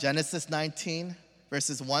Genesis 19,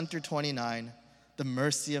 verses 1 through 29, the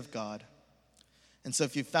mercy of God. And so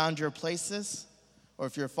if you found your places, or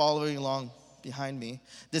if you're following along behind me,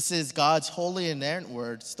 this is God's holy and inerrant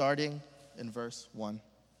word, starting in verse 1.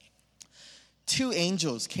 2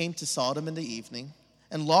 angels came to Sodom in the evening,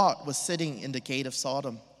 and Lot was sitting in the gate of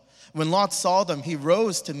Sodom. When Lot saw them, he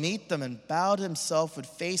rose to meet them and bowed himself with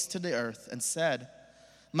face to the earth and said,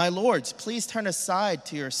 "My lords, please turn aside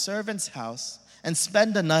to your servant's house and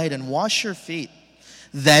spend the night and wash your feet.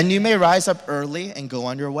 Then you may rise up early and go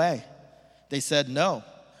on your way." They said, "No,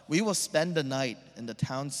 we will spend the night in the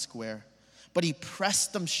town square." But he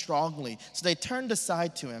pressed them strongly, so they turned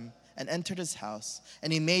aside to him and entered his house.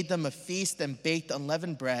 And he made them a feast and baked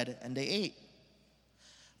unleavened bread, and they ate.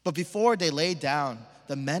 But before they lay down,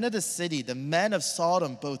 the men of the city, the men of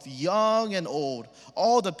Sodom, both young and old,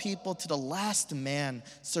 all the people to the last man,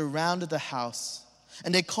 surrounded the house.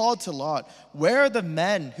 And they called to Lot, "Where are the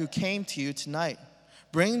men who came to you tonight?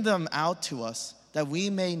 Bring them out to us, that we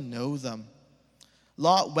may know them."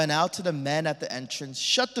 Lot went out to the men at the entrance,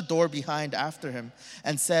 shut the door behind after him,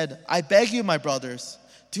 and said, "I beg you, my brothers,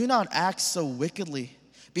 do not act so wickedly.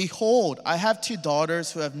 Behold, I have 2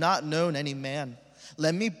 daughters who have not known any man.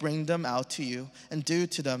 Let me bring them out to you, and do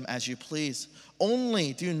to them as you please.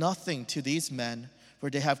 Only do nothing to these men, for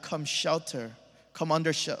they have come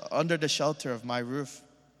under the shelter of my roof."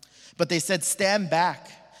 But they said, "Stand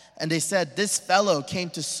back." And they said, "This fellow came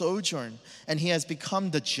to sojourn, and he has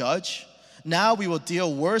become the judge. Now we will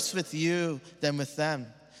deal worse with you than with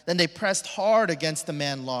them." Then they pressed hard against the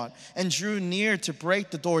man Lot, and drew near to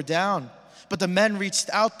break the door down. But the men reached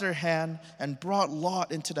out their hand and brought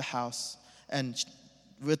Lot into the house, and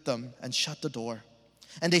with them, and shut the door.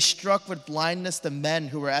 And they struck with blindness the men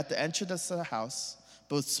who were at the entrance of the house,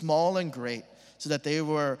 both small and great, so that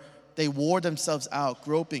they wore themselves out,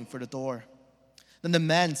 groping for the door. Then the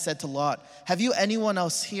men said to Lot, "Have you anyone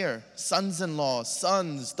else here, sons-in-law,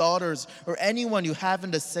 sons, daughters, or anyone you have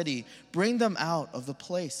in the city? Bring them out of the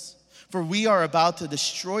place. For we are about to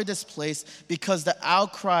destroy this place, because the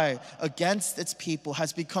outcry against its people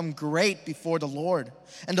has become great before the Lord,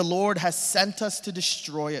 and the Lord has sent us to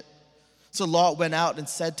destroy it." So Lot went out and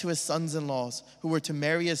said to his sons-in-laws, who were to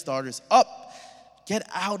marry his daughters, "Up, get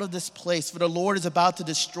out of this place, for the Lord is about to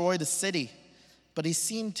destroy the city." But he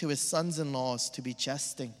seemed to his sons-in-laws to be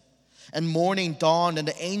jesting. And morning dawned, and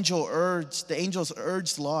the angels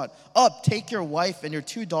urged Lot, "Up, take your wife and your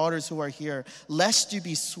 2 daughters who are here, lest you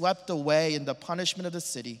be swept away in the punishment of the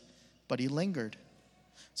city." But he lingered.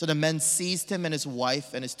 So the men seized him and his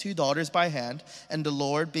wife and his 2 daughters by hand, and the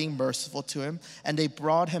Lord being merciful to him, and they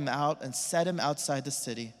brought him out and set him outside the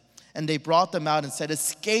city. And they brought them out and said,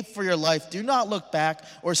 "Escape for your life. Do not look back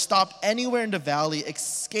or stop anywhere in the valley.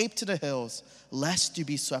 Escape to the hills, lest you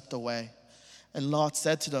be swept away." And Lot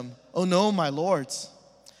said to them, "Oh no, my lords.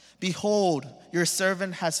 Behold, your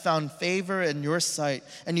servant has found favor in your sight,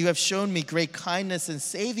 and you have shown me great kindness in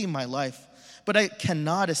saving my life. But I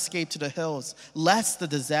cannot escape to the hills, lest the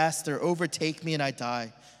disaster overtake me and I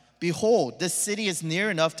die. Behold, this city is near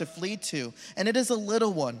enough to flee to, and it is a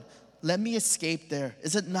little one. Let me escape there.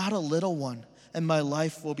 Is it not a little one? And my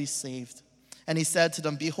life will be saved." And he said to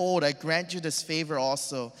them, "Behold, I grant you this favor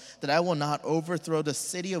also, that I will not overthrow the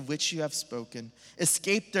city of which you have spoken.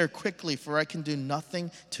 Escape there quickly, for I can do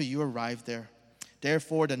nothing till you arrive there."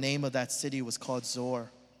 Therefore the name of that city was called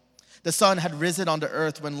Zoar. The sun had risen on the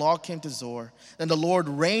earth when Lot came to Zoar. Then the Lord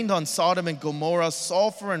rained on Sodom and Gomorrah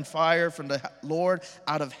sulfur and fire from the Lord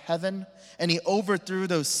out of heaven. And he overthrew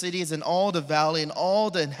those cities and all the valley and all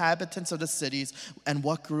the inhabitants of the cities and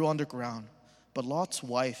what grew on the ground. But Lot's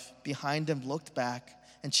wife behind him looked back,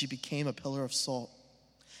 and she became a pillar of salt.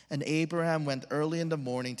 And Abraham went early in the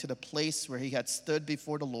morning to the place where he had stood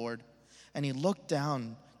before the Lord. And he looked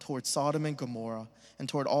down toward Sodom and Gomorrah and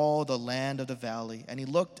toward all the land of the valley. And he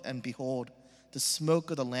looked, and behold, the smoke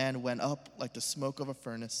of the land went up like the smoke of a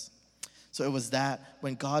furnace. So it was that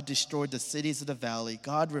when God destroyed the cities of the valley,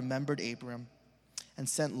 God remembered Abraham and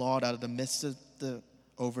sent Lot out of the midst of the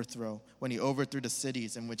overthrow, when he overthrew the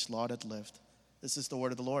cities in which Lot had lived. This is the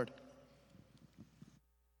word of the Lord.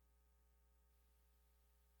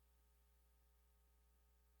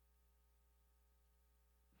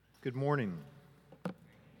 Good morning.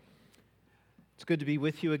 It's good to be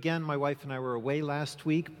with you again. My wife and I were away last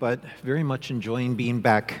week, but very much enjoying being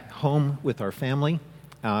back home with our family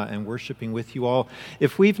and worshiping with you all.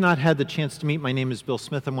 If we've not had the chance to meet, my name is Bill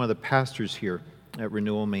Smith. I'm one of the pastors here at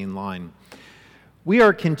Renewal Main Line. We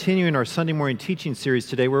are continuing our Sunday morning teaching series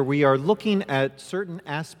today, where we are looking at certain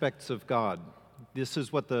aspects of God. This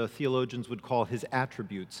is what the theologians would call his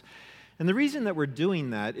attributes. And the reason that we're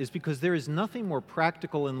doing that is because there is nothing more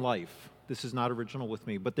practical in life. This is not original with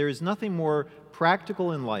me, but there is nothing more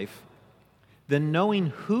practical in life than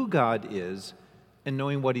knowing who God is and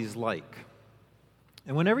knowing what He's like.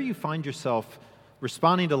 And whenever you find yourself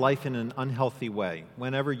responding to life in an unhealthy way,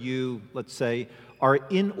 whenever you, let's say, are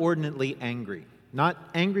inordinately angry, not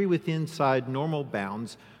angry within inside normal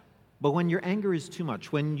bounds, but when your anger is too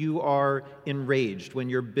much, when you are enraged, when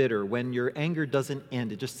you're bitter, when your anger doesn't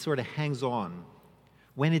end, it just sort of hangs on,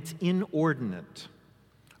 when it's inordinate,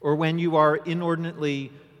 or when you are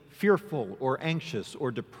inordinately fearful or anxious or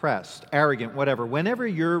depressed, arrogant, whatever, whenever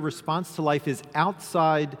your response to life is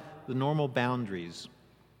outside the normal boundaries,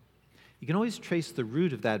 you can always trace the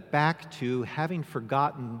root of that back to having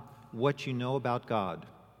forgotten what you know about God,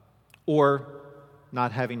 or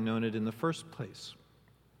not having known it in the first place.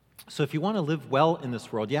 So if you want to live well in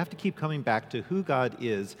this world, you have to keep coming back to who God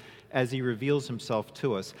is as He reveals Himself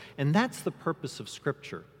to us. And that's the purpose of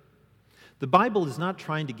Scripture. The Bible is not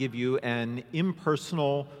trying to give you an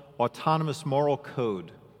impersonal, autonomous moral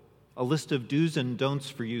code, a list of do's and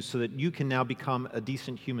don'ts for you so that you can now become a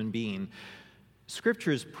decent human being.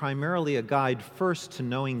 Scripture is primarily a guide first to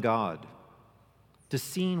knowing God, to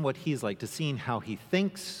seeing what He's like, to seeing how He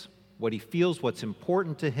thinks, what He feels, what's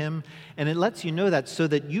important to Him, and it lets you know that so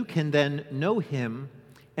that you can then know Him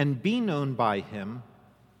and be known by Him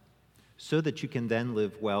so that you can then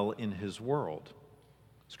live well in His world.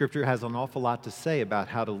 Scripture has an awful lot to say about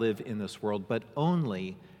how to live in this world, but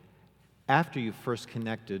only after you've first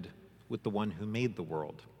connected with the one who made the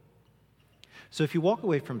world. So if you walk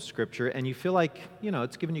away from Scripture and you feel like,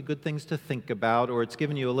 it's given you good things to think about, or it's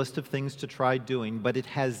given you a list of things to try doing, but it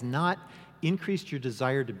has not increased your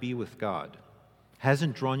desire to be with God,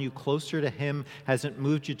 hasn't drawn you closer to Him, hasn't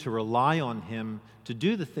moved you to rely on Him to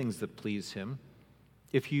do the things that please Him,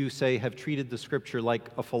 if you, say, have treated the Scripture like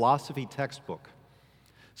a philosophy textbook,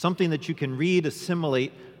 something that you can read,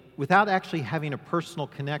 assimilate, without actually having a personal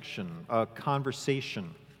connection, a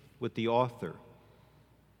conversation with the author,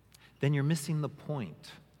 then you're missing the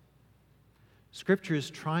point. Scripture is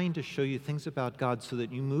trying to show you things about God so that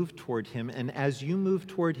you move toward Him, and as you move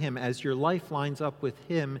toward Him, as your life lines up with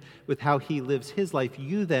Him, with how He lives His life,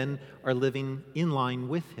 you then are living in line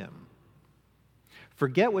with Him.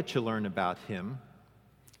 Forget what you learn about Him,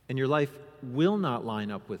 and your life will not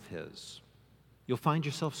line up with His. You'll find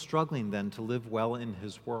yourself struggling then to live well in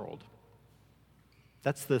His world.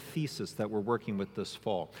 That's the thesis that we're working with this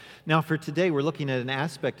fall. Now, for today, we're looking at an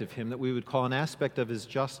aspect of Him that we would call an aspect of His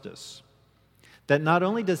justice. That not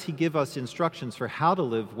only does He give us instructions for how to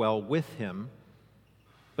live well with Him,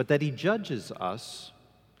 but that He judges us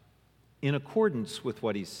in accordance with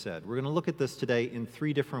what He's said. We're going to look at this today in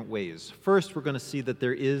three different ways. First, we're going to see that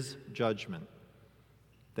there is judgment,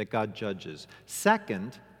 that God judges.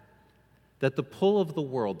 Second, that the pull of the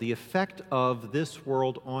world, the effect of this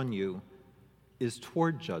world on you, is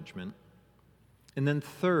toward judgment. And then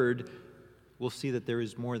third, we'll see that there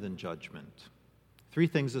is more than judgment. Three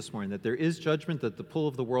things this morning: that there is judgment, that the pull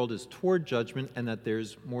of the world is toward judgment, and that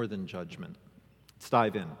there's more than judgment. Let's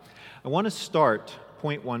dive in. I want to start,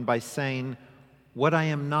 point one, by saying what I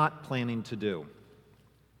am not planning to do.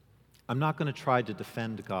 I'm not going to try to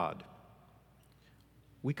defend God.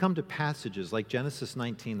 We come to passages like Genesis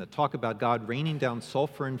 19 that talk about God raining down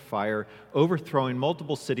sulfur and fire, overthrowing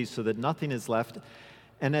multiple cities so that nothing is left.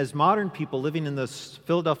 And as modern people living in the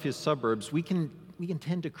Philadelphia suburbs, we can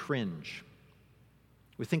tend to cringe.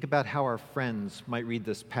 We think about how our friends might read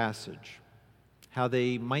this passage, how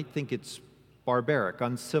they might think it's barbaric,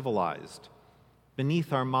 uncivilized,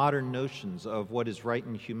 beneath our modern notions of what is right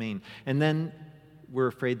and humane. And then we're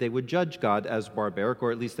afraid they would judge God as barbaric,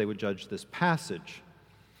 or at least they would judge this passage.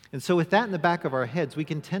 And so with that in the back of our heads, we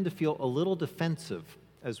can tend to feel a little defensive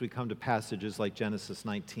as we come to passages like Genesis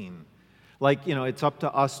 19. Like, it's up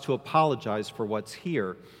to us to apologize for what's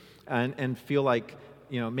here and feel like,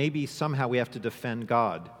 maybe somehow we have to defend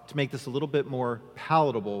God to make this a little bit more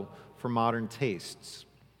palatable for modern tastes.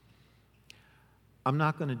 I'm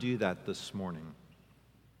not going to do that this morning.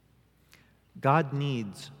 God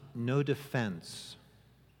needs no defense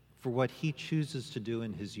for what He chooses to do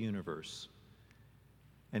in His universe.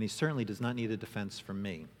 And He certainly does not need a defense from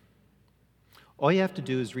me. All you have to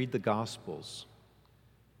do is read the Gospels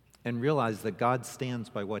and realize that God stands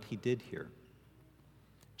by what He did here.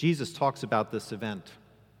 Jesus talks about this event.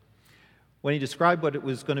 When He described what it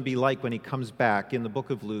was going to be like when He comes back in the book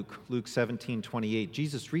of Luke 17:28,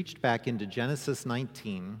 Jesus reached back into Genesis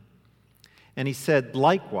 19, and He said,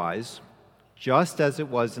 likewise, just as it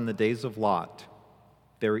was in the days of Lot,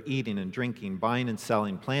 they were eating and drinking, buying and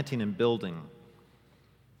selling, planting and building.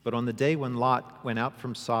 But on the day when Lot went out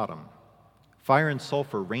from Sodom, Fire and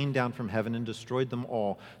sulfur rained down from heaven and destroyed them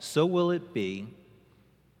all. So will it be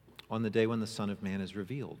on the day when the Son of Man is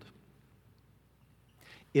revealed.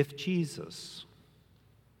 If Jesus,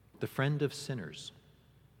 the friend of sinners,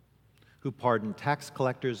 who pardoned tax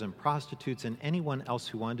collectors and prostitutes and anyone else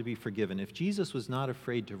who wanted to be forgiven, if Jesus was not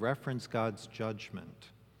afraid to reference God's judgment,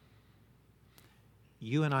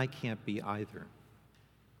 you and I can't be either.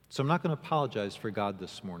 So I'm not going to apologize for God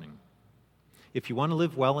this morning. If you want to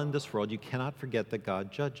live well in this world, you cannot forget that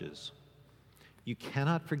God judges. You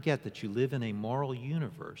cannot forget that you live in a moral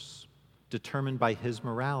universe determined by His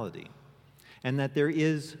morality, and that there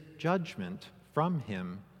is judgment from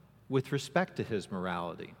Him with respect to His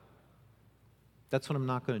morality. That's what I'm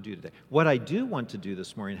not going to do today. What I do want to do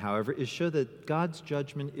this morning, however, is show that God's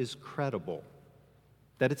judgment is credible,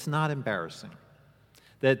 that it's not embarrassing,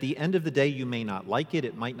 that at the end of the day you may not like it,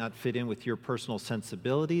 it might not fit in with your personal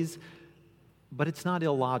sensibilities, but it's not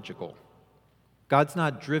illogical. God's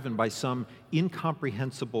not driven by some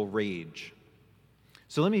incomprehensible rage.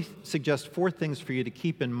 So let me suggest 4 things for you to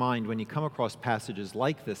keep in mind when you come across passages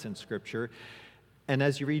like this in Scripture. And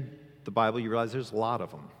as you read the Bible, you realize there's a lot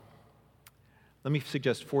of them. Let me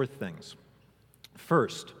suggest 4 things.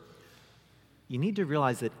 First, you need to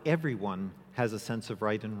realize that everyone has a sense of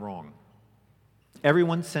right and wrong.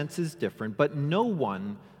 Everyone's sense is different, but no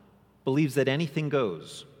one believes that anything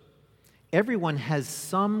goes. Everyone has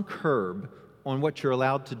some curb on what you're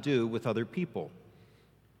allowed to do with other people.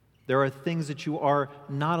 There are things that you are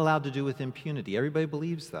not allowed to do with impunity. Everybody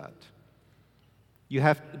believes that.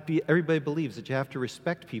 Everybody believes that you have to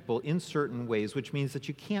respect people in certain ways, which means that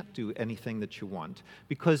you can't do anything that you want,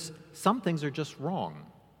 because some things are just wrong.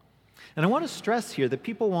 And I want to stress here that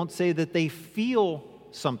people won't say that they feel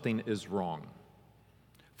something is wrong.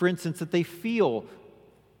 For instance, that they feel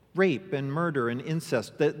rape and murder and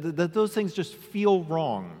incest, that those things just feel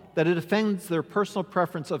wrong, that it offends their personal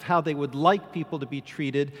preference of how they would like people to be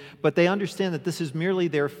treated, but they understand that this is merely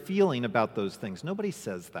their feeling about those things. Nobody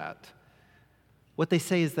says that. What they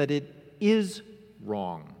say is that it is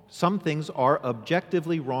wrong. Some things are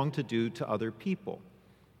objectively wrong to do to other people.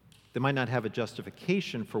 They might not have a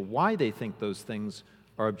justification for why they think those things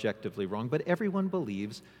are objectively wrong, but everyone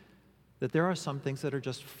believes that there are some things that are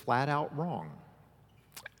just flat out wrong.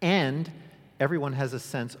 And everyone has a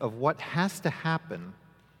sense of what has to happen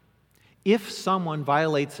if someone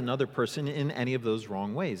violates another person in any of those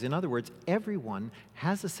wrong ways. In other words, everyone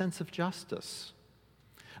has a sense of justice,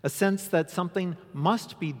 a sense that something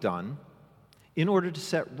must be done in order to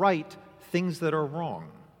set right things that are wrong.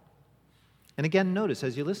 And again, notice,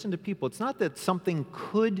 as you listen to people, it's not that something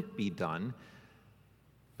could be done,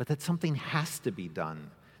 but that something has to be done.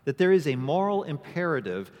 That there is a moral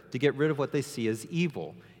imperative to get rid of what they see as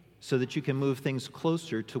evil, so that you can move things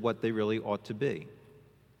closer to what they really ought to be.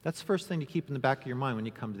 That's the first thing to keep in the back of your mind when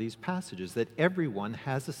you come to these passages, that everyone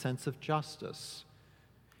has a sense of justice,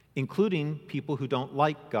 including people who don't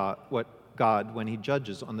like God when He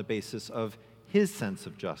judges on the basis of His sense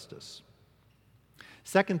of justice.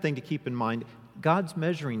 Second thing to keep in mind, God's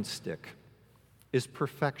measuring stick is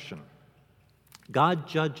perfection. God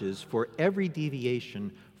judges for every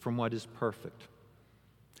deviation from what is perfect,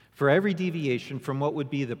 for every deviation from what would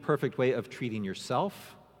be the perfect way of treating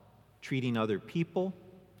yourself, treating other people,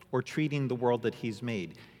 or treating the world that He's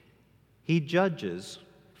made. He judges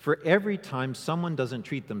for every time someone doesn't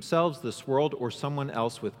treat themselves, this world, or someone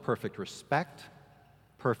else with perfect respect,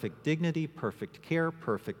 perfect dignity, perfect care,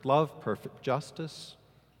 perfect love, perfect justice.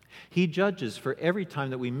 He judges for every time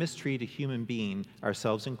that we mistreat a human being,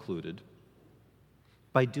 ourselves included,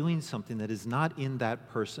 by doing something that is not in that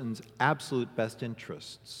person's absolute best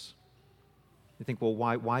interests. You think, well,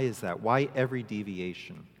 why is that? Why every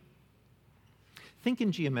deviation? Think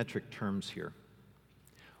in geometric terms here.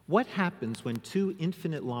 What happens when 2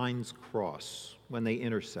 infinite lines cross, when they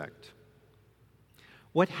intersect?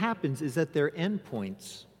 What happens is that their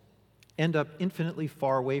endpoints end up infinitely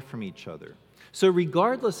far away from each other. So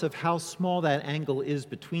regardless of how small that angle is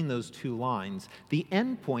between those 2 lines, the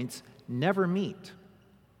endpoints never meet.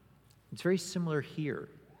 It's very similar here.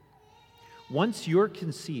 Once you're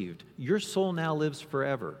conceived, your soul now lives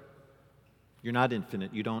forever. You're not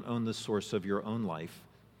infinite. You don't own the source of your own life.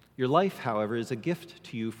 Your life, however, is a gift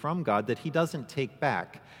to you from God that He doesn't take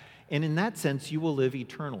back. And in that sense, you will live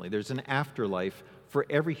eternally. There's an afterlife for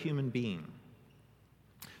every human being.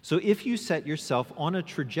 So if you set yourself on a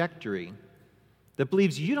trajectory that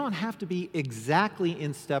believes you don't have to be exactly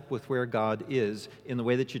in step with where God is in the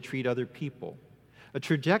way that you treat other people, a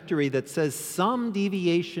trajectory that says some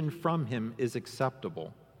deviation from Him is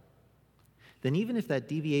acceptable, then even if that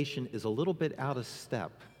deviation is a little bit out of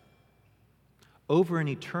step, over an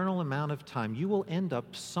eternal amount of time, you will end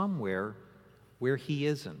up somewhere where he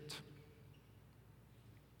isn't.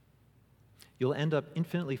 You'll end up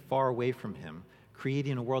infinitely far away from him,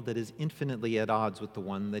 creating a world that is infinitely at odds with the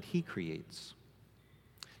one that he creates.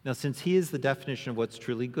 Now, since he is the definition of what's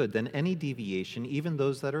truly good, then any deviation, even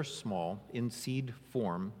those that are small, in seed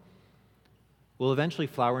form, will eventually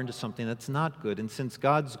flower into something that's not good. And since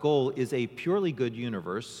God's goal is a purely good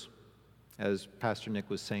universe, as Pastor Nick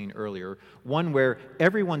was saying earlier, one where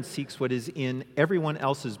everyone seeks what is in everyone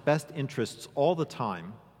else's best interests all the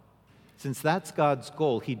time, since that's God's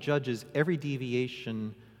goal, he judges every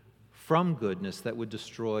deviation from goodness that would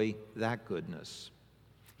destroy that goodness.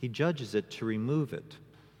 He judges it to remove it,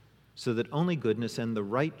 so that only goodness and the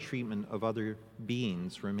right treatment of other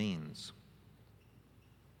beings remains.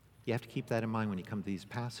 You have to keep that in mind when you come to these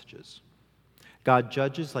passages. God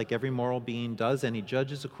judges like every moral being does, and he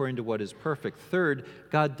judges according to what is perfect. Third,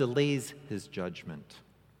 God delays his judgment.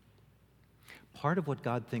 Part of what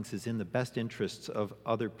God thinks is in the best interests of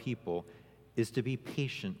other people is to be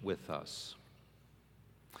patient with us.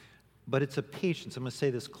 But it's a patience, I'm going to say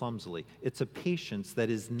this clumsily, it's a patience that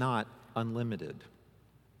is not unlimited.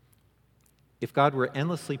 If God were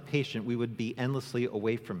endlessly patient, we would be endlessly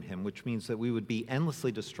away from him, which means that we would be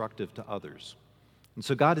endlessly destructive to others. And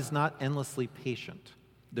so God is not endlessly patient.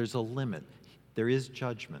 There's a limit. There is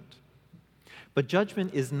judgment. But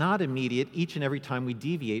judgment is not immediate each and every time we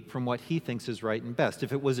deviate from what he thinks is right and best.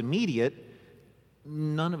 If it was immediate,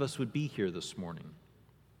 none of us would be here this morning.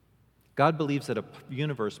 God believes that a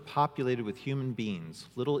universe populated with human beings,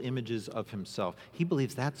 little images of himself, he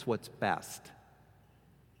believes that's what's best.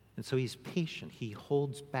 And so he's patient. He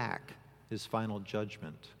holds back his final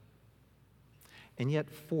judgment. And yet,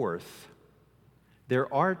 fourth,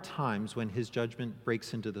 there are times when his judgment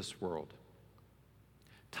breaks into this world.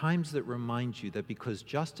 Times that remind you that because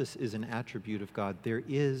justice is an attribute of God, there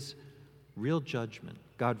is real judgment.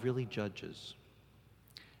 God really judges.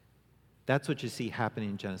 That's what you see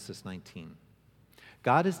happening in Genesis 19.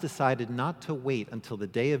 God has decided not to wait until the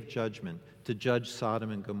day of judgment to judge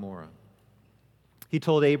Sodom and Gomorrah. He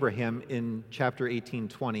told Abraham in chapter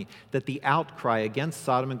 18:20 that the outcry against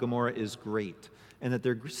Sodom and Gomorrah is great, and that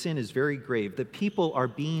their sin is very grave, that people are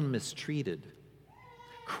being mistreated,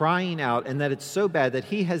 crying out, and that it's so bad that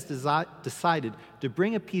he has decided to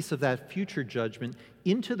bring a piece of that future judgment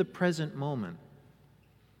into the present moment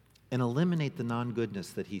and eliminate the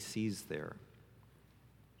non-goodness that he sees there.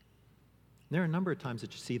 There are a number of times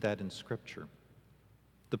that you see that in Scripture.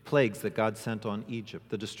 The plagues that God sent on Egypt,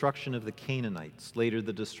 the destruction of the Canaanites, later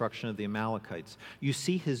the destruction of the Amalekites. You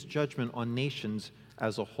see his judgment on nations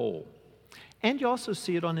as a whole. And you also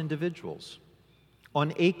see it on individuals.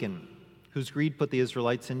 On Achan, whose greed put the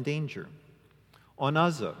Israelites in danger. On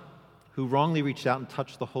Uzzah, who wrongly reached out and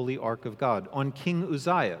touched the holy ark of God. On King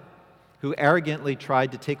Uzziah, who arrogantly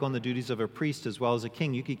tried to take on the duties of a priest as well as a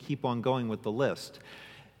king. You could keep on going with the list.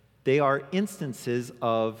 They are instances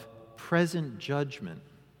of present judgment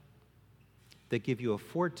that give you a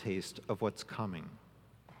foretaste of what's coming.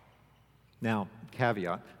 Now,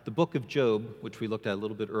 caveat, the book of Job, which we looked at a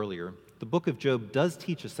little bit earlier, the book of Job does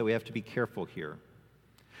teach us that we have to be careful here,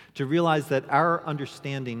 to realize that our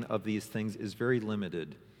understanding of these things is very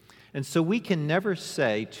limited. And so we can never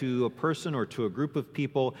say to a person or to a group of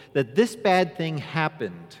people that this bad thing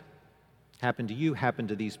happened to you, happened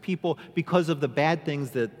to these people, because of the bad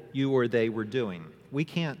things that you or they were doing. We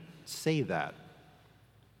can't say that.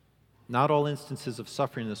 Not all instances of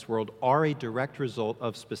suffering in this world are a direct result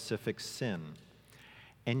of specific sin.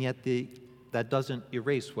 And yet that doesn't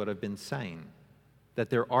erase what I've been saying, that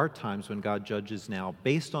there are times when God judges now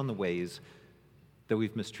based on the ways that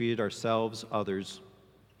we've mistreated ourselves, others,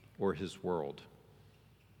 or his world.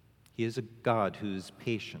 He is a God who is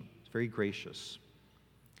patient, very gracious.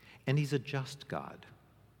 And he's a just God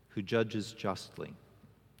who judges justly,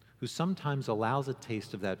 who sometimes allows a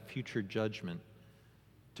taste of that future judgment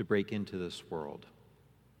to break into this world.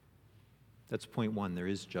 That's point one, there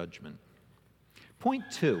is judgment. Point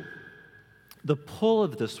two, the pull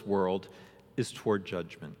of this world is toward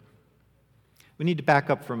judgment. We need to back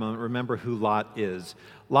up for a moment, remember who Lot is.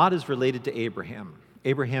 Lot is related to Abraham.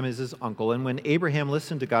 Abraham is his uncle, and when Abraham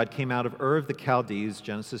listened to God, came out of Ur of the Chaldees,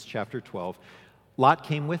 Genesis chapter 12, Lot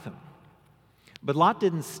came with him. But Lot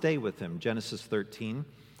didn't stay with him, Genesis 13.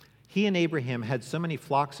 He and Abraham had so many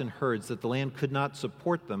flocks and herds that the land could not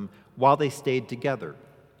support them while they stayed together.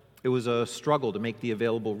 It was a struggle to make the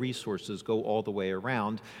available resources go all the way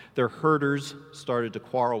around. Their herders started to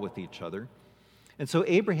quarrel with each other. And so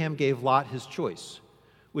Abraham gave Lot his choice.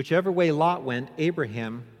 Whichever way Lot went,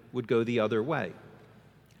 Abraham would go the other way.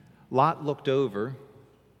 Lot looked over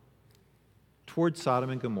toward Sodom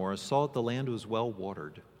and Gomorrah, saw that the land was well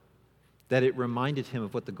watered, that it reminded him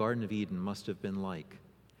of what the Garden of Eden must have been like.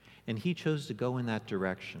 And he chose to go in that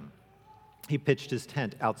direction. He pitched his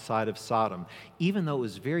tent outside of Sodom, even though it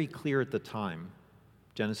was very clear at the time,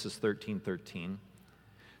 Genesis 13:13,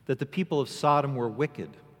 that the people of Sodom were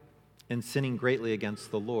wicked and sinning greatly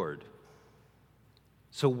against the Lord.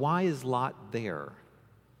 So why is Lot there?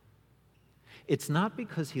 It's not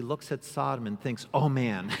because he looks at Sodom and thinks, oh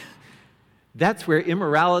man, that's where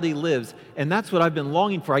immorality lives, and that's what I've been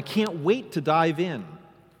longing for. I can't wait to dive in.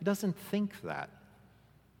 He doesn't think that.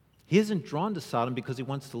 He isn't drawn to Sodom because he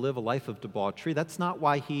wants to live a life of debauchery. That's not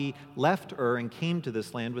why he left Ur and came to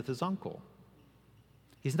this land with his uncle.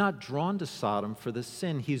 He's not drawn to Sodom for the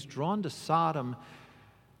sin. He's drawn to Sodom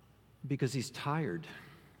because he's tired.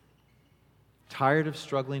 Tired of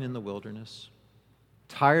struggling in the wilderness.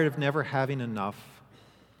 Tired of never having enough.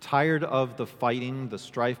 Tired of the fighting, the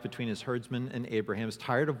strife between his herdsmen and Abraham's.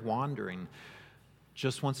 Tired of wandering.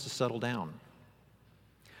 Just wants to settle down.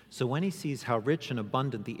 So when he sees how rich and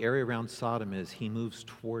abundant the area around Sodom is, he moves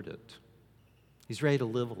toward it. He's ready to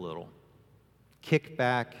live a little. Kick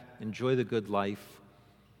back, enjoy the good life.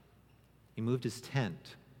 He moved his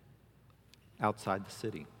tent outside the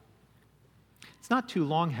city. It's not too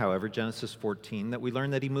long, however, Genesis 14, that we learn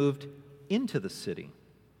that he moved into the city.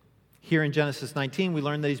 Here in Genesis 19, we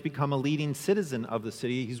learn that he's become a leading citizen of the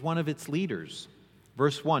city. He's one of its leaders.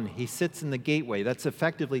 Verse 1, he sits in the gateway. That's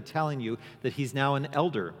effectively telling you that he's now an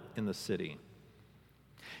elder in the city.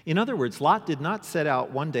 In other words, Lot did not set out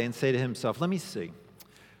one day and say to himself, let me see,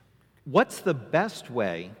 what's the best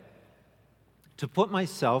way to put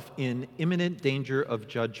myself in imminent danger of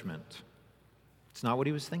judgment? It's not what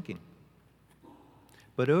he was thinking.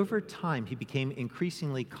 But over time, he became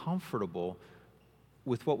increasingly comfortable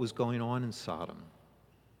with what was going on in Sodom,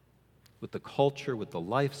 with the culture, with the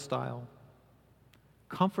lifestyle,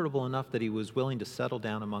 comfortable enough that he was willing to settle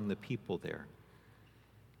down among the people there.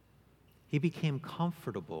 He became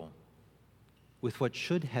comfortable with what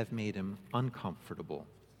should have made him uncomfortable.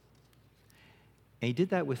 And he did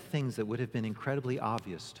that with things that would have been incredibly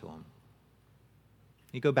obvious to him.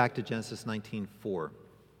 You go back to Genesis 19:4.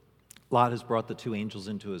 Lot has brought the two angels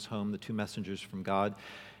into his home, the two messengers from God.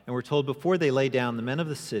 And we're told before they lay down, the men of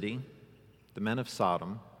the city, the men of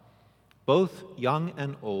Sodom, both young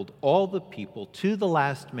and old, all the people, to the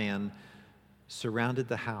last man, surrounded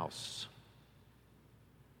the house.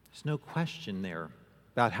 There's no question there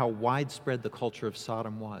about how widespread the culture of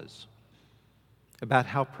Sodom was, about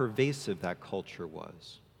how pervasive that culture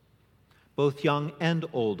was. Both young and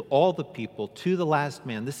old, all the people, to the last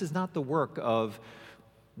man. This is not the work of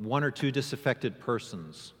one or two disaffected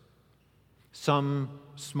persons, some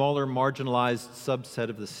smaller marginalized subset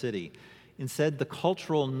of the city. Instead, the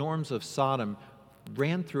cultural norms of Sodom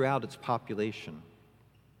ran throughout its population.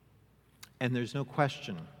 And there's no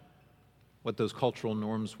question what those cultural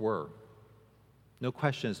norms were. No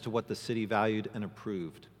question as to what the city valued and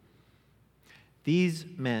approved. These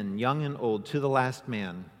men, young and old, to the last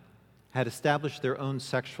man, had established their own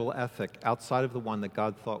sexual ethic outside of the one that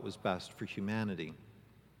God thought was best for humanity.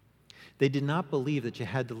 They did not believe that you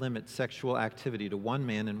had to limit sexual activity to one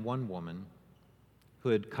man and one woman who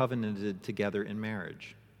had covenanted together in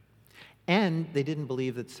marriage. And they didn't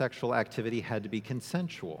believe that sexual activity had to be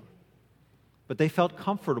consensual. But they felt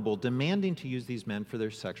comfortable demanding to use these men for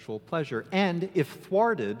their sexual pleasure. And if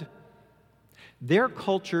thwarted, their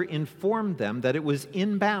culture informed them that it was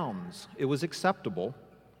in bounds, it was acceptable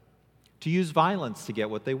to use violence to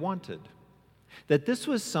get what they wanted. That this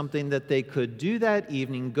was something that they could do that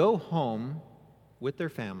evening, go home with their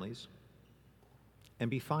families, and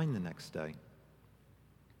be fine the next day.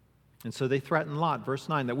 And so they threatened Lot, verse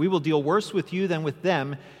 9, that we will deal worse with you than with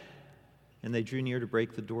them, and they drew near to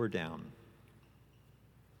break the door down.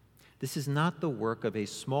 This is not the work of a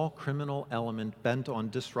small criminal element bent on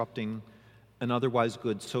disrupting an otherwise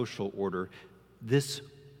good social order. This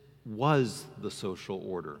was the social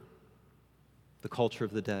order, the culture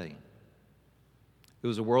of the day. It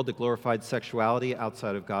was a world that glorified sexuality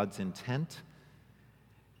outside of God's intent,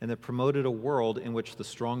 and that promoted a world in which the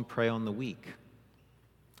strong prey on the weak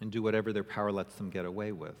and do whatever their power lets them get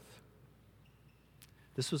away with.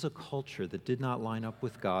 This was a culture that did not line up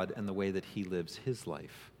with God and the way that He lives His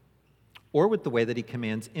life, or with the way that He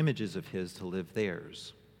commands images of His to live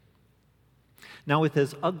theirs. Now, with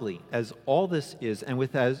as ugly as all this is, and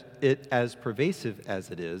with as pervasive as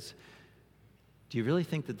it is, do you really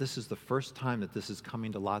think that this is the first time that this is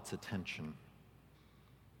coming to Lot's attention?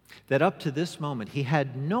 That up to this moment, he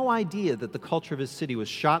had no idea that the culture of his city was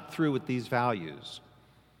shot through with these values.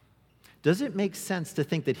 Does it make sense to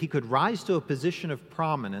think that he could rise to a position of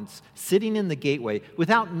prominence sitting in the gateway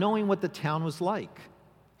without knowing what the town was like?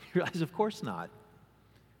 You realize, of course not.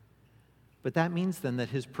 But that means then that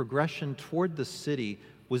his progression toward the city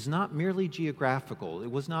was not merely geographical,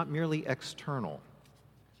 it was not merely external.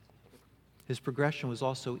 His progression was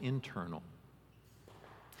also internal.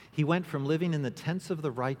 He went from living in the tents of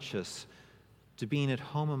the righteous to being at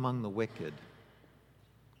home among the wicked.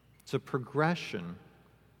 It's a progression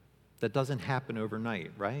that doesn't happen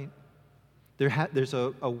overnight, right? There's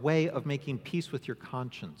a way of making peace with your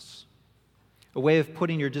conscience, a way of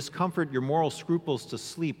putting your discomfort, your moral scruples to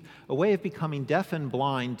sleep, a way of becoming deaf and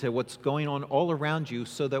blind to what's going on all around you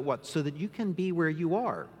so that what? So that you can be where you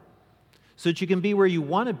are, so that you can be where you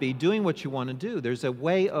want to be, doing what you want to do. There's a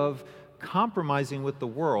way of compromising with the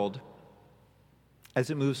world as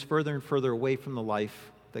it moves further and further away from the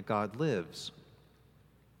life that God lives.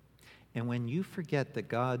 And when you forget that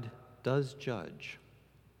God does judge,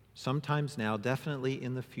 sometimes now, definitely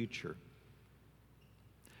in the future,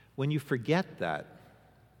 when you forget that,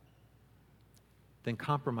 then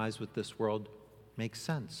compromise with this world makes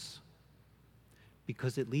sense,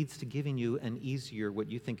 because it leads to giving you an easier,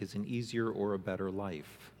 what you think is an easier or a better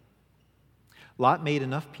life. Lot made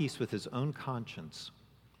enough peace with his own conscience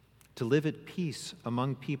to live at peace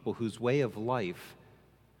among people whose way of life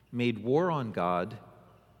made war on God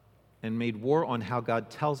and made war on how God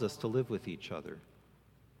tells us to live with each other.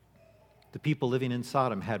 The people living in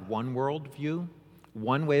Sodom had one worldview,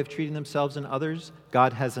 one way of treating themselves and others.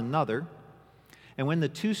 God has another. And when the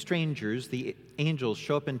two strangers, the angels,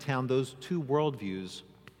 show up in town, those two worldviews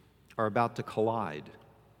are about to collide.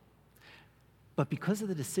 But because of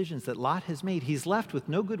the decisions that Lot has made, he's left with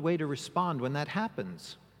no good way to respond when that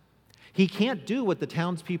happens. He can't do what the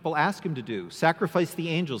townspeople ask him to do, sacrifice the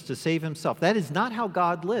angels to save himself. That is not how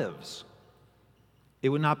God lives. It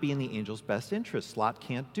would not be in the angels' best interest. Lot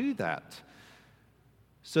can't do that.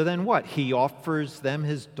 So then what? He offers them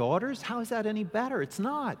his daughters? How is that any better? It's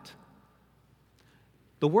not.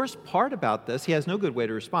 The worst part about this, he has no good way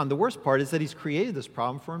to respond. The worst part is that he's created this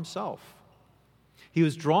problem for himself. He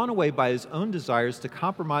was drawn away by his own desires to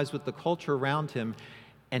compromise with the culture around him,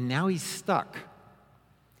 and now he's stuck.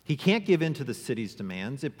 He can't give in to the city's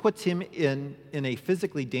demands. It puts him in a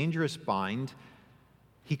physically dangerous bind.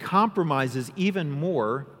 He compromises even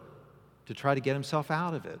more to try to get himself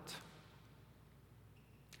out of it.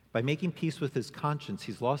 By making peace with his conscience,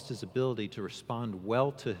 he's lost his ability to respond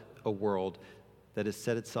well to a world that has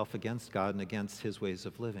set itself against God and against his ways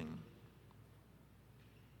of living.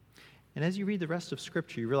 And as you read the rest of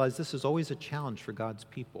Scripture, you realize this is always a challenge for God's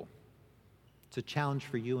people. It's a challenge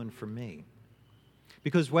for you and for me.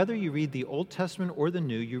 Because whether you read the Old Testament or the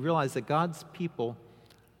New, you realize that God's people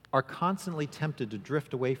are constantly tempted to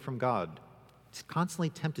drift away from God. It's constantly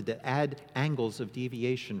tempted to add angles of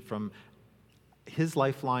deviation from his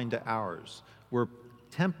lifeline to ours. We're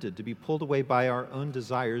tempted to be pulled away by our own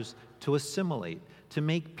desires to assimilate, to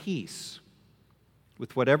make peace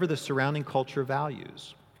with whatever the surrounding culture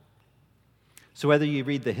values. So whether you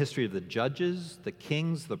read the history of the judges, the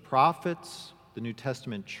kings, the prophets, the New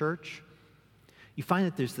Testament church, you find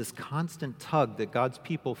that there's this constant tug that God's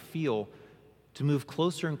people feel to move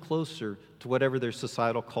closer and closer to whatever their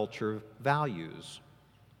societal culture values.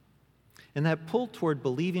 And that pull toward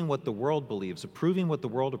believing what the world believes, approving what the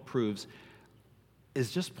world approves,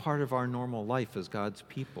 is just part of our normal life as God's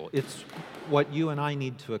people. It's what you and I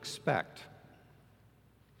need to expect.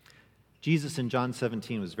 Jesus in John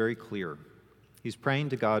 17 was very clear. He's praying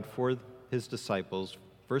to God for his disciples.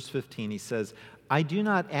 Verse 15, he says, "I do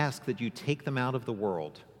not ask that you take them out of the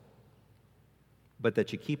world, but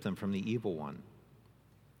that you keep them from the evil one.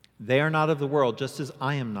 They are not of the world, just as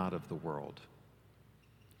I am not of the world."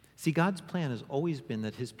 See, God's plan has always been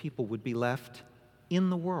that his people would be left in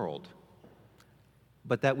the world,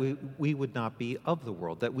 but that we would not be of the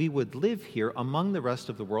world, that we would live here among the rest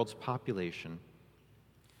of the world's population,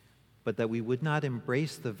 but that we would not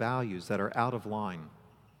embrace the values that are out of line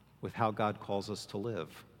with how God calls us to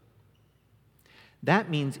live.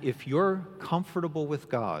 That means if you're comfortable with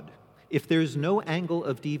God, if there's no angle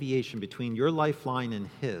of deviation between your lifeline and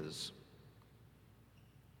his,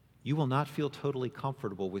 you will not feel totally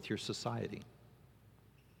comfortable with your society.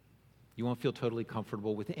 You won't feel totally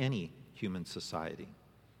comfortable with any human society.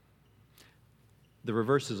 The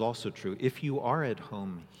reverse is also true. If you are at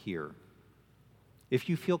home here, if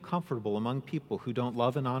you feel comfortable among people who don't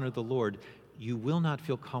love and honor the Lord, you will not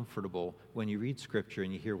feel comfortable when you read Scripture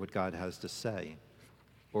and you hear what God has to say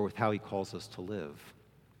or with how he calls us to live.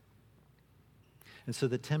 And so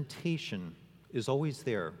the temptation is always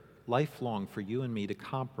there, lifelong, for you and me to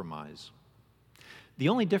compromise. The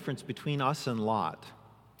only difference between us and Lot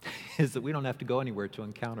is that we don't have to go anywhere to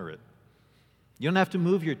encounter it. You don't have to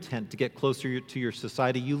move your tent to get closer to your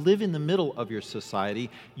society. You live in the middle of your society.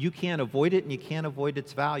 You can't avoid it, and you can't avoid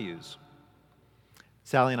its values.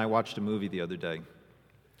 Sally and I watched a movie the other day.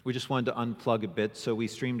 We just wanted to unplug a bit, so we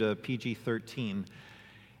streamed a PG-13.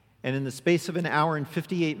 And in the space of an hour and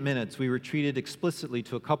 58 minutes, we were treated explicitly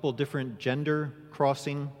to a couple different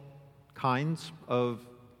gender-crossing kinds of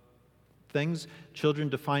things, children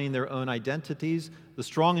defining their own identities, the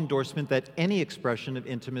strong endorsement that any expression of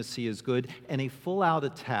intimacy is good, and a full-out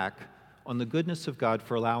attack on the goodness of God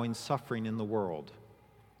for allowing suffering in the world.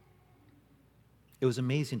 It was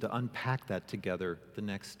amazing to unpack that together the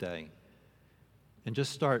next day and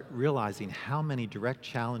just start realizing how many direct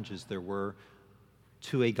challenges there were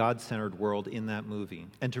to a God-centered world in that movie,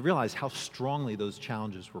 and to realize how strongly those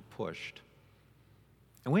challenges were pushed.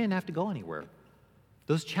 And we didn't have to go anywhere.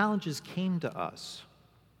 Those challenges came to us.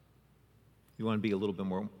 You want to be a little bit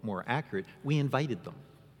more accurate, we invited them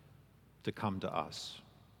to come to us.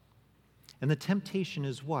 And the temptation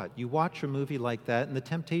is what? You watch a movie like that, and the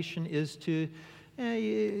temptation is to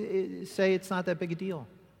say it's not that big a deal,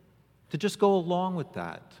 to just go along with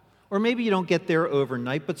that. Or maybe you don't get there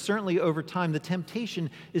overnight, but certainly over time, the temptation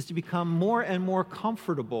is to become more and more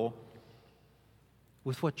comfortable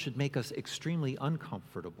with what should make us extremely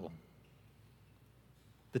uncomfortable.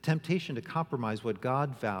 The temptation to compromise what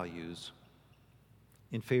God values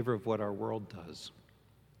in favor of what our world does.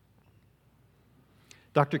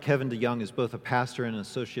 Dr. Kevin DeYoung is both a pastor and an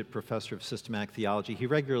associate professor of systematic theology. He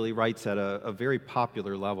regularly writes at a very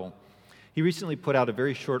popular level. He recently put out a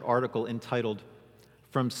very short article entitled,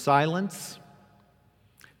 "From Silence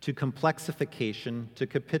to Complexification to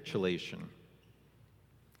Capitulation."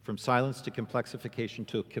 From silence to complexification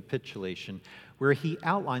to capitulation, where he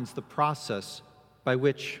outlines the process by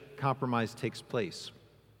which compromise takes place.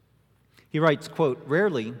 He writes, quote,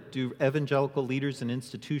 "Rarely do evangelical leaders and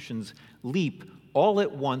institutions leap all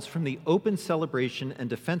at once from the open celebration and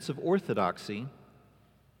defense of orthodoxy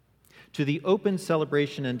to the open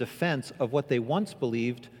celebration and defense of what they once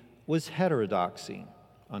believed was heterodoxy,"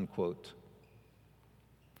 unquote.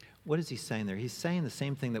 What is he saying there? He's saying the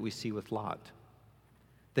same thing that we see with Lot,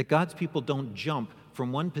 that God's people don't jump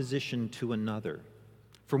from one position to another,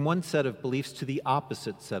 from one set of beliefs to the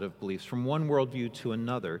opposite set of beliefs, from one worldview to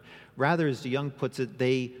another. Rather, as DeYoung puts it,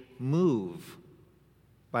 they move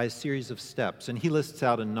by a series of steps. And he lists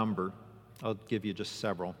out a number. I'll give you just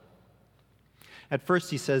several. At first,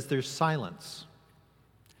 he says there's silence.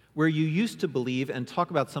 Where you used to believe and talk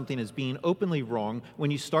about something as being openly wrong,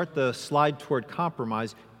 when you start the slide toward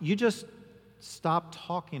compromise, you just stop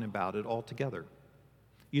talking about it altogether.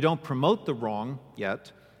 You don't promote the wrong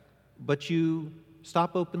yet, but you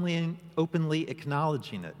stop openly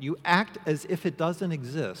acknowledging it. You act as if it doesn't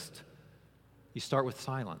exist. You start with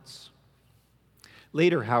silence.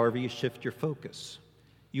 Later, however, you shift your focus.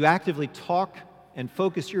 You actively talk and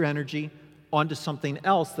focus your energy onto something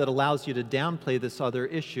else that allows you to downplay this other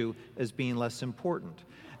issue as being less important.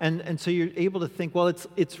 And so you're able to think, well,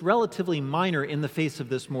 it's relatively minor in the face of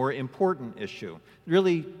this more important issue.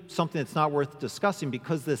 Really something that's not worth discussing,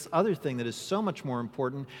 because this other thing that is so much more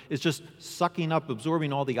important is just sucking up,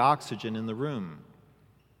 absorbing all the oxygen in the room.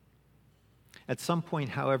 At some point,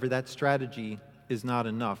 however, that strategy is not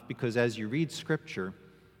enough, because as you read Scripture,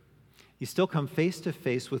 you still come face to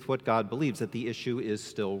face with what God believes, that the issue is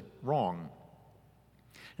still wrong.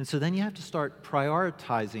 And so then you have to start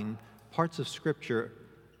prioritizing parts of Scripture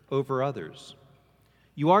over others.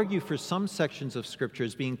 You argue for some sections of Scripture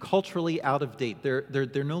as being culturally out of date.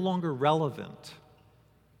 They're no longer relevant,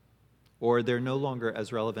 or they're no longer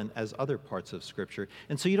as relevant as other parts of Scripture.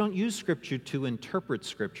 And so you don't use Scripture to interpret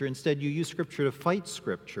Scripture. Instead, you use Scripture to fight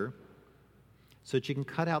Scripture so that you can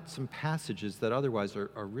cut out some passages that otherwise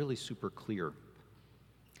are really super clear.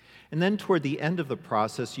 And then toward the end of the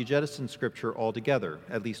process, you jettison Scripture altogether,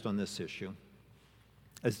 at least on this issue.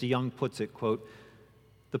 As DeYoung puts it, quote,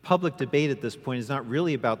 "The public debate at this point is not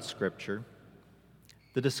really about Scripture.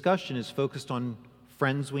 The discussion is focused on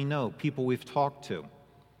friends we know, people we've talked to.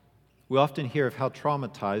 We often hear of how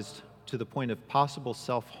traumatized, to the point of possible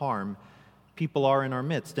self-harm, people are in our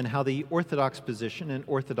midst, and how the Orthodox position and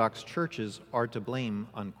Orthodox churches are to blame,"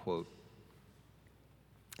 unquote.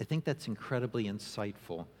 I think that's incredibly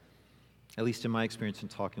insightful, at least in my experience in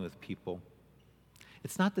talking with people.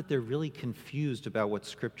 It's not that they're really confused about what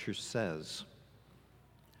Scripture says,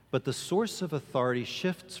 but the source of authority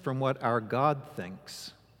shifts from what our God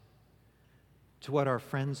thinks to what our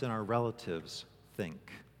friends and our relatives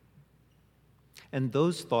think. And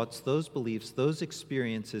those thoughts, those beliefs, those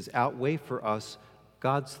experiences outweigh for us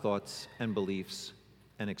God's thoughts and beliefs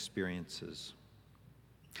and experiences.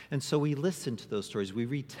 And so we listen to those stories. We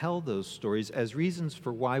retell those stories as reasons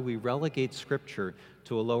for why we relegate Scripture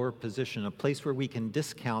to a lower position, a place where we can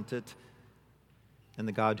discount it and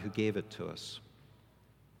the God who gave it to us.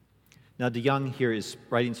 Now, DeYoung here is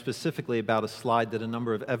writing specifically about a slide that a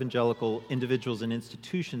number of evangelical individuals and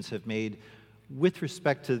institutions have made with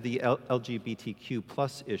respect to the LGBTQ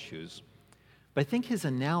plus issues. But I think his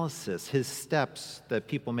analysis, his steps that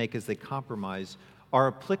people make as they compromise, are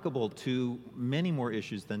applicable to many more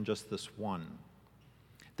issues than just this one.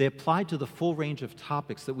 They apply to the full range of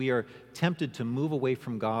topics that we are tempted to move away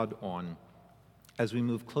from God on as we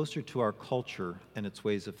move closer to our culture and its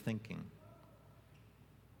ways of thinking.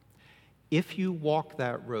 If you walk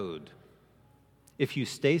that road, if you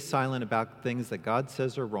stay silent about things that God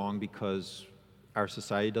says are wrong because our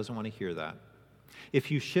society doesn't want to hear that, if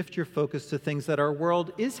you shift your focus to things that our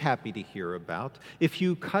world is happy to hear about, if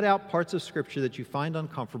you cut out parts of Scripture that you find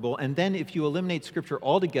uncomfortable, and then if you eliminate Scripture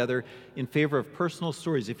altogether in favor of personal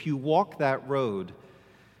stories, if you walk that road,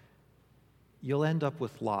 you'll end up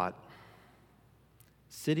with Lot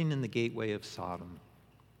sitting in the gateway of Sodom,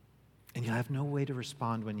 and you'll have no way to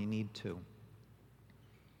respond when you need to.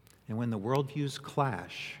 And when the worldviews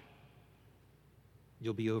clash,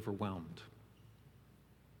 you'll be overwhelmed.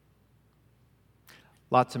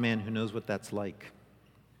 Lot's a man who knows what that's like.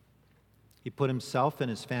 He put himself and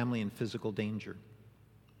his family in physical danger,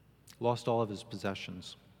 lost all of his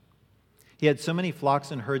possessions. He had so many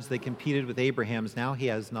flocks and herds they competed with Abraham's. Now he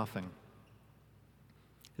has nothing.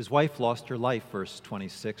 His wife lost her life, verse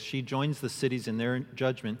 26. She joins the cities in their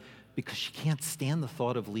judgment because she can't stand the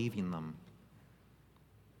thought of leaving them.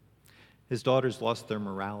 His daughters lost their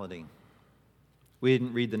morality. We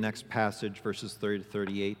didn't read the next passage, verses 30 to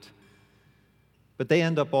 38. But they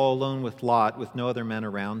end up all alone with Lot, with no other men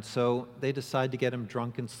around, so they decide to get him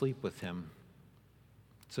drunk and sleep with him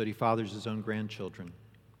so that he fathers his own grandchildren.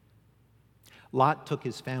 Lot took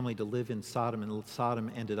his family to live in Sodom, and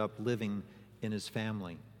Sodom ended up living in his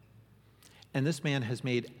family. And this man has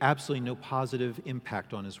made absolutely no positive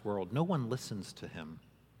impact on his world. No one listens to him.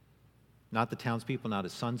 Not the townspeople, not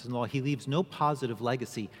his sons-in-law. He leaves no positive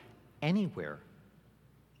legacy anywhere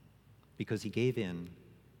because he gave in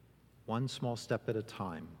one small step at a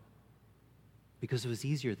time, because it was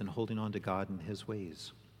easier than holding on to God and his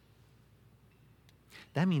ways.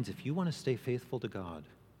 That means if you want to stay faithful to God,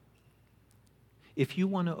 if you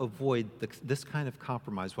want to avoid this kind of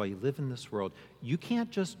compromise while you live in this world, you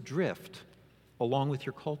can't just drift along with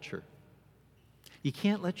your culture. You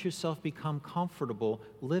can't let yourself become comfortable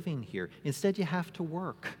living here. Instead, you have to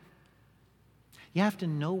work. You have to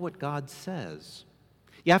know what God says.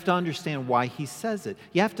 You have to understand why he says it.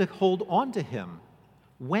 You have to hold on to him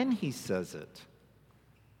when he says it.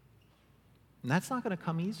 And that's not going to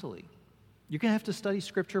come easily. You're going to have to study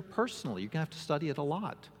Scripture personally. You're going to have to study it a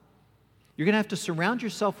lot. You're going to have to surround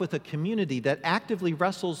yourself with a community that actively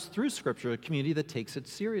wrestles through Scripture, a community that takes it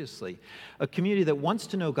seriously, a community that wants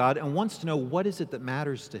to know God and wants to know what is it that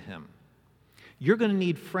matters to him. You're going to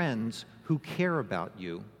need friends who care about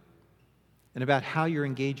you and about how you're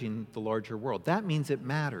engaging the larger world. That means it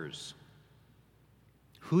matters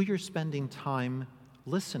who you're spending time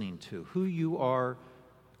listening to, who you are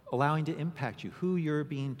allowing to impact you, who you're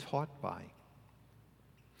being taught by.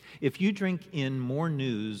 If you drink in more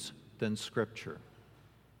news than Scripture,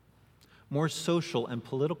 more social and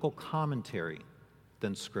political commentary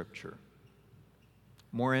than Scripture,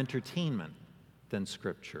 more entertainment than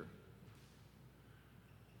Scripture,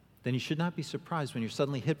 then you should not be surprised when you're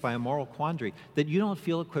suddenly hit by a moral quandary that you don't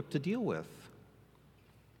feel equipped to deal with.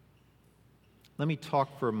 Let me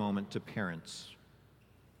talk for a moment to parents,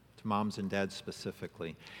 to moms and dads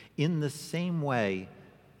specifically. In the same way,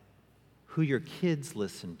 who your kids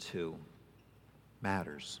listen to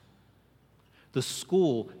matters. The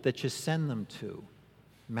school that you send them to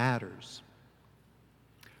matters.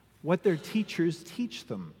 What their teachers teach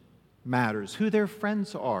them matters. Who their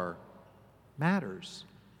friends are matters.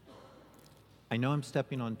 I know I'm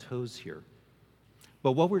stepping on toes here,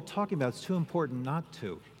 but what we're talking about is too important not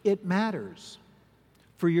to. It matters.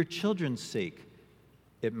 For your children's sake,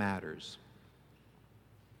 it matters.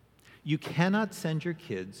 You cannot send your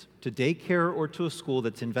kids to daycare or to a school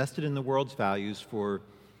that's invested in the world's values for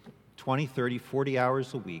 20, 30, 40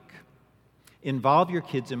 hours a week, involve your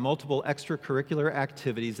kids in multiple extracurricular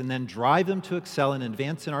activities, and then drive them to excel and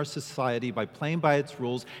advance in our society by playing by its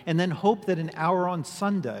rules, and then hope that an hour on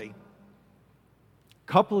Sunday,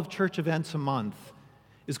 a couple of church events a month,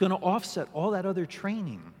 is going to offset all that other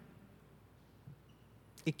training.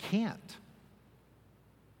 It can't.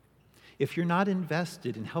 If you're not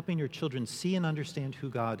invested in helping your children see and understand who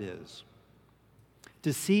God is,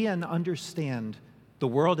 to see and understand the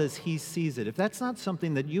world as he sees it, if that's not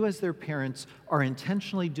something that you as their parents are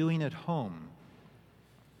intentionally doing at home,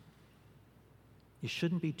 you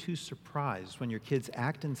shouldn't be too surprised when your kids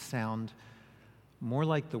act and sound more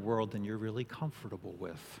like the world than you're really comfortable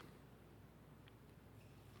with.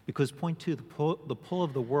 Because point two, the pull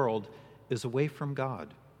of the world is away from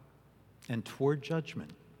God and toward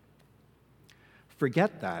judgment.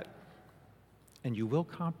 Forget that, and you will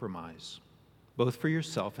compromise, both for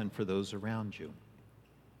yourself and for those around you.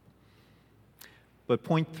 But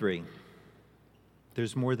point three,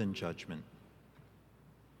 there's more than judgment.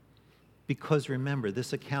 Because remember,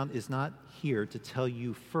 this account is not here to tell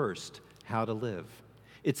you first how to live.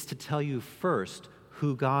 It's to tell you first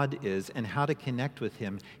who God is and how to connect with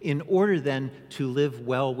him in order then to live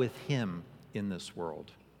well with him in this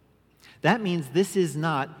world. That means this is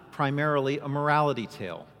not primarily a morality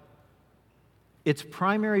tale. Its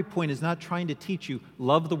primary point is not trying to teach you,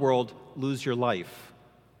 love the world, lose your life.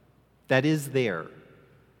 That is there,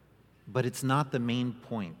 but it's not the main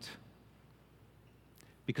point.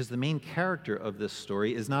 Because the main character of this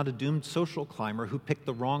story is not a doomed social climber who picked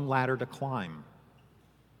the wrong ladder to climb.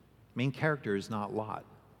 Main character is not Lot.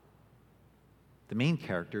 The main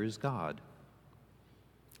character is God.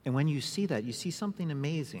 And when you see that, you see something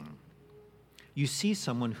amazing. You see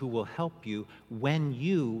someone who will help you when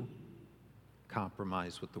you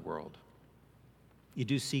compromise with the world. You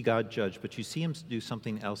do see God judge, but you see him do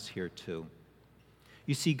something else here too.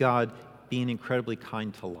 You see God being incredibly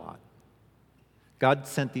kind to Lot. God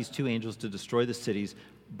sent these two angels to destroy the cities,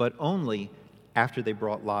 but only after they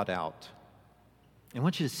brought Lot out. I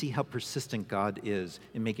want you to see how persistent God is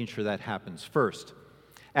in making sure that happens. First,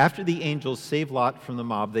 after the angels save Lot from the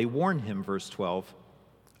mob, they warn him, verse 12,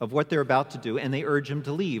 of what they're about to do, and they urge him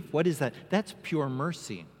to leave. What is that? That's pure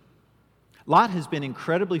mercy. Lot has been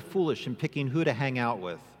incredibly foolish in picking who to hang out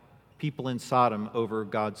with, people in Sodom over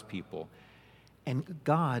God's people. And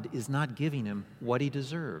God is not giving him what he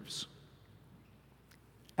deserves.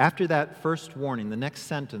 After that first warning, the next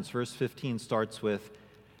sentence, verse 15, starts with,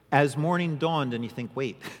 as morning dawned, and you think,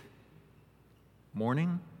 wait,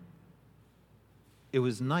 morning? It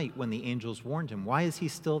was night when the angels warned him. Why is he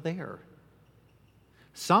still there?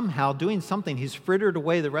 Somehow, doing something, he's frittered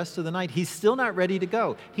away the rest of the night. He's still not ready to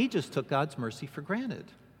go. He just took God's mercy for granted.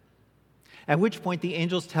 At which point the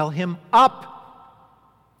angels tell him, up!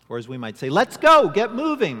 Or as we might say, let's go, get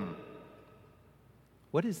moving.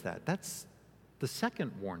 What is that? That's the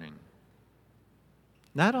second warning.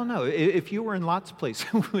 Now, I don't know. If you were in Lot's place,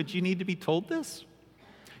 would you need to be told this?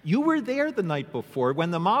 You were there the night before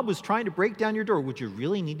when the mob was trying to break down your door. Would you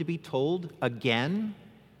really need to be told again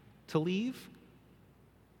to leave?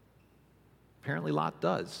 Apparently Lot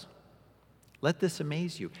does. Let this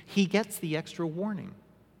amaze you. He gets the extra warning.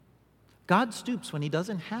 God stoops when he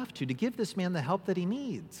doesn't have to give this man the help that he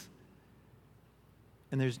needs.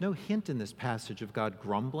 And there's no hint in this passage of God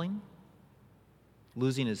grumbling,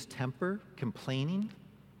 losing his temper, complaining.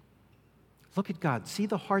 Look at God. See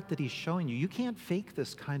the heart that he's showing you. You can't fake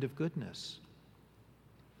this kind of goodness.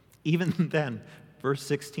 Even then, verse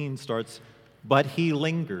 16 starts, but he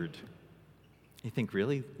lingered. You think,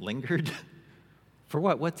 really? Lingered? For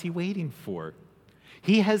what? What's he waiting for?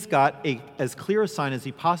 He has got as clear a sign as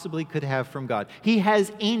he possibly could have from God. He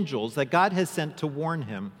has angels that God has sent to warn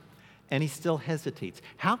him, and he still hesitates.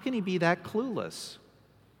 How can he be that clueless?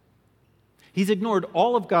 He's ignored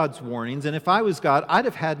all of God's warnings, and if I was God, I'd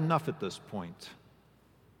have had enough at this point.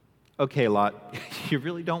 Okay, Lot, you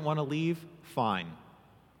really don't want to leave? Fine.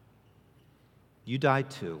 You die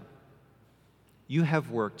too. You have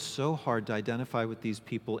worked so hard to identify with these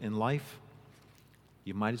people in life,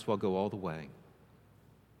 you might as well go all the way.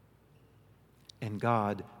 And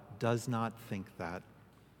God does not think that.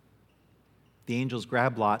 The angels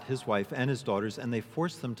grab Lot, his wife, and his daughters, and they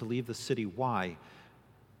force them to leave the city. Why?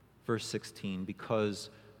 Verse 16, because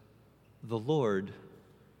the Lord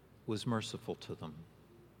was merciful to them.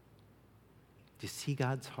 Do you see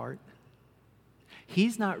God's heart?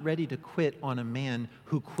 He's not ready to quit on a man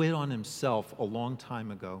who quit on himself a long time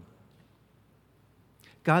ago.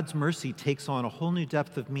 God's mercy takes on a whole new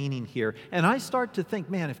depth of meaning here. And I start to think,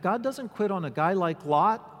 man, if God doesn't quit on a guy like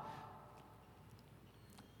Lot,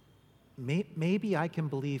 maybe I can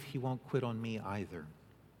believe he won't quit on me either.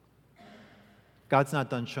 God's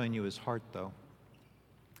not done showing you his heart, though.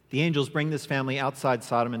 The angels bring this family outside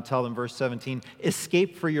Sodom and tell them, verse 17,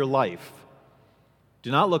 escape for your life.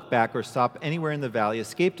 Do not look back or stop anywhere in the valley.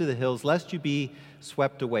 Escape to the hills, lest you be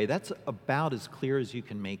swept away. That's about as clear as you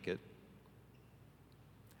can make it.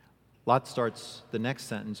 Lot starts the next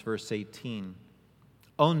sentence, verse 18.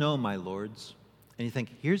 Oh no, my lords. And you think,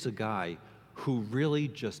 here's a guy who really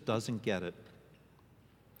just doesn't get it.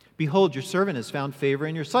 Behold, your servant has found favor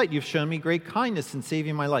in your sight. You've shown me great kindness in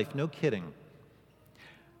saving my life. No kidding.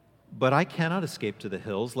 But I cannot escape to the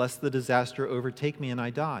hills, lest the disaster overtake me and I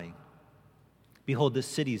die. Behold, this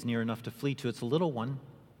city is near enough to flee to. It's a little one.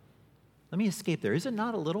 Let me escape there. Is it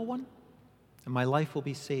not a little one? And my life will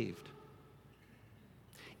be saved.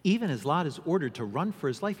 Even as Lot is ordered to run for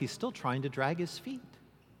his life, he's still trying to drag his feet.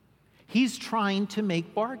 He's trying to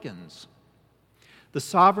make bargains. The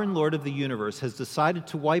sovereign Lord of the universe has decided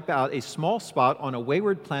to wipe out a small spot on a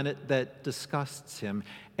wayward planet that disgusts him,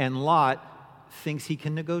 and Lot thinks he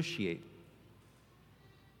can negotiate.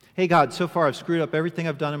 Hey, God, so far I've screwed up everything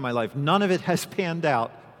I've done in my life. None of it has panned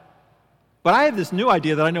out. But I have this new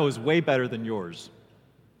idea that I know is way better than yours.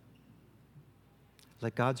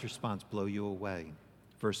 Let God's response blow you away.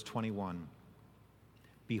 Verse 21.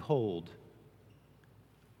 Behold,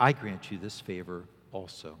 I grant you this favor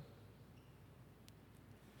also.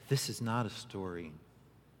 This is not a story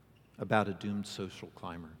about a doomed social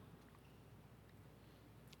climber.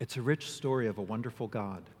 It's a rich story of a wonderful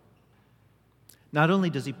God. Not only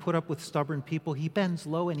does he put up with stubborn people, he bends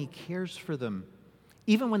low and he cares for them,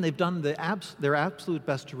 even when they've done their absolute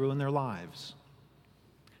best to ruin their lives.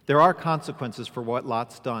 There are consequences for what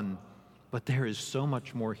Lot's done, but there is so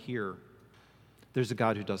much more here. There's a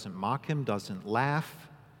God who doesn't mock him, doesn't laugh,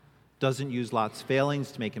 doesn't use Lot's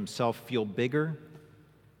failings to make himself feel bigger.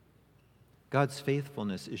 God's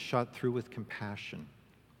faithfulness is shot through with compassion.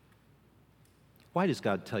 Why does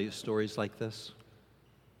God tell you stories like this?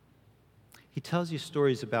 He tells you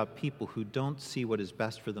stories about people who don't see what is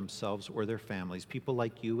best for themselves or their families, people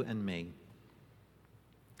like you and me.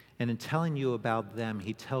 And in telling you about them,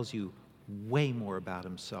 he tells you way more about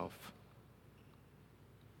himself.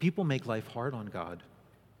 People make life hard on God.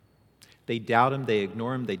 They doubt him, they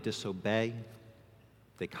ignore him, they disobey,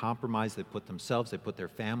 they compromise, they put themselves, they put their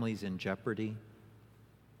families in jeopardy.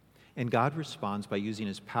 And God responds by using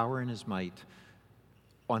his power and his might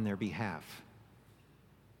on their behalf.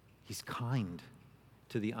 He's kind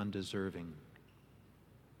to the undeserving.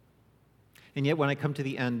 And yet when I come to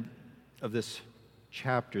the end of this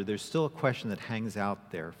chapter, there's still a question that hangs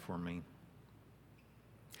out there for me.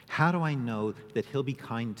 How do I know that he'll be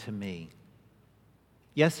kind to me?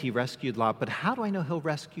 Yes, he rescued Lot, but how do I know he'll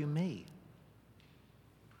rescue me?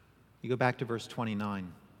 You go back to verse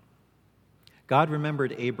 29. God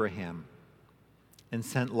remembered Abraham and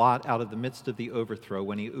sent Lot out of the midst of the overthrow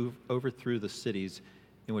when he overthrew the cities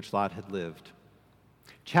in which Lot had lived.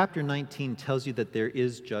 Chapter 19 tells you that there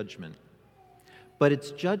is judgment, but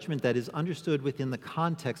it's judgment that is understood within the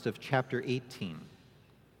context of chapter 18.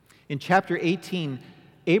 In chapter 18,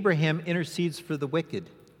 Abraham intercedes for the wicked.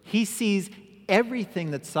 He sees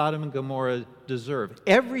everything that Sodom and Gomorrah deserve,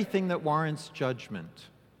 everything that warrants judgment.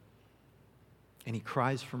 And he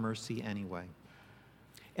cries for mercy anyway.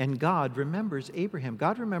 And God remembers Abraham.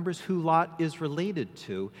 God remembers who Lot is related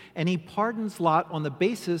to, and he pardons Lot on the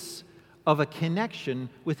basis of a connection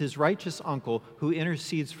with his righteous uncle who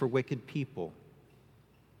intercedes for wicked people.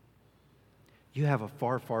 You have a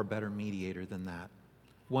far, far better mediator than that,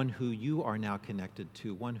 one who you are now connected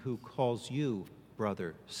to, one who calls you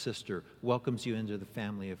brother, sister, welcomes you into the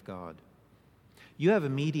family of God. You have a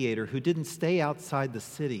mediator who didn't stay outside the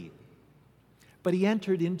city, but he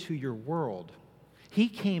entered into your world. He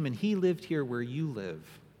came and he lived here where you live.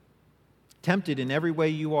 Tempted in every way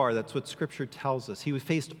you are, that's what Scripture tells us. He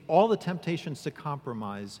faced all the temptations to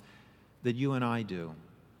compromise that you and I do,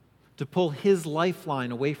 to pull his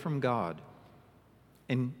lifeline away from God.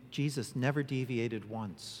 And Jesus never deviated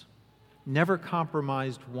once, never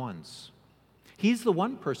compromised once. He's the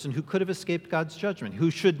one person who could have escaped God's judgment, who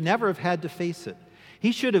should never have had to face it.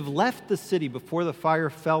 He should have left the city before the fire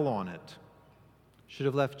fell on it. Should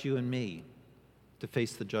have left you and me to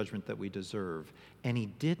face the judgment that we deserve. And he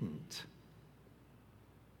didn't.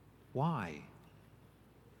 Why?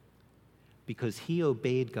 Because he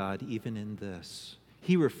obeyed God even in this.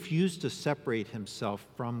 He refused to separate himself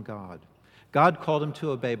from God. God called him to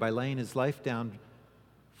obey by laying his life down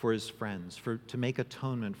for his friends, to make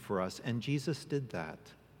atonement for us. And Jesus did that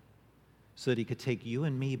so that he could take you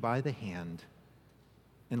and me by the hand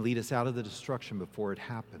and lead us out of the destruction before it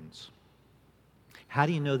happens. How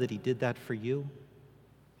do you know that he did that for you?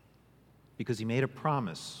 Because he made a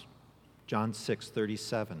promise, John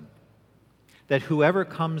 6:37, that whoever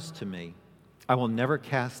comes to me, I will never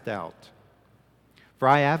cast out. For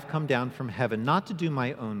I have come down from heaven not to do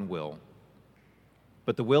my own will,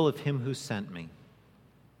 but the will of him who sent me.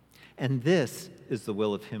 And this is the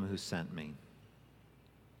will of him who sent me,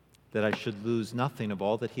 that I should lose nothing of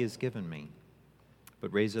all that he has given me,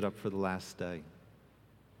 but raise it up for the last day.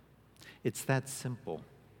 It's that simple.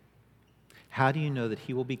 How do you know that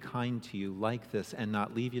he will be kind to you like this and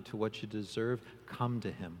not leave you to what you deserve? Come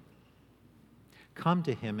to him. Come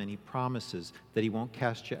to him, and he promises that he won't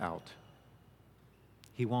cast you out.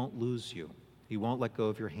 He won't lose you. He won't let go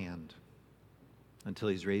of your hand until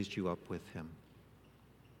he's raised you up with him.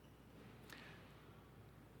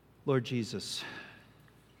 Lord Jesus,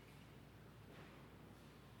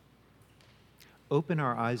 open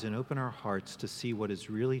our eyes and open our hearts to see what is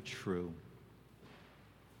really true.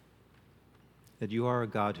 That you are a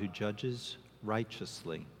God who judges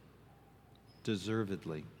righteously,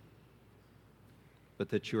 deservedly, but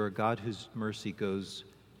that you are a God whose mercy goes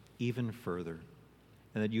even further,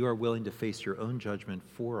 and that you are willing to face your own judgment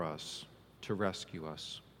for us to rescue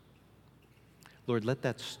us. Lord, let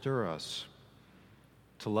that stir us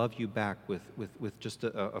to love you back with just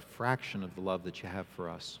a fraction of the love that you have for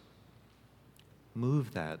us.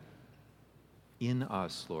 Move that in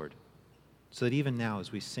us, Lord, so that even now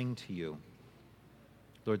as we sing to you,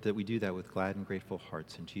 Lord, that we do that with glad and grateful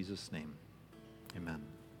hearts. In Jesus' name, amen.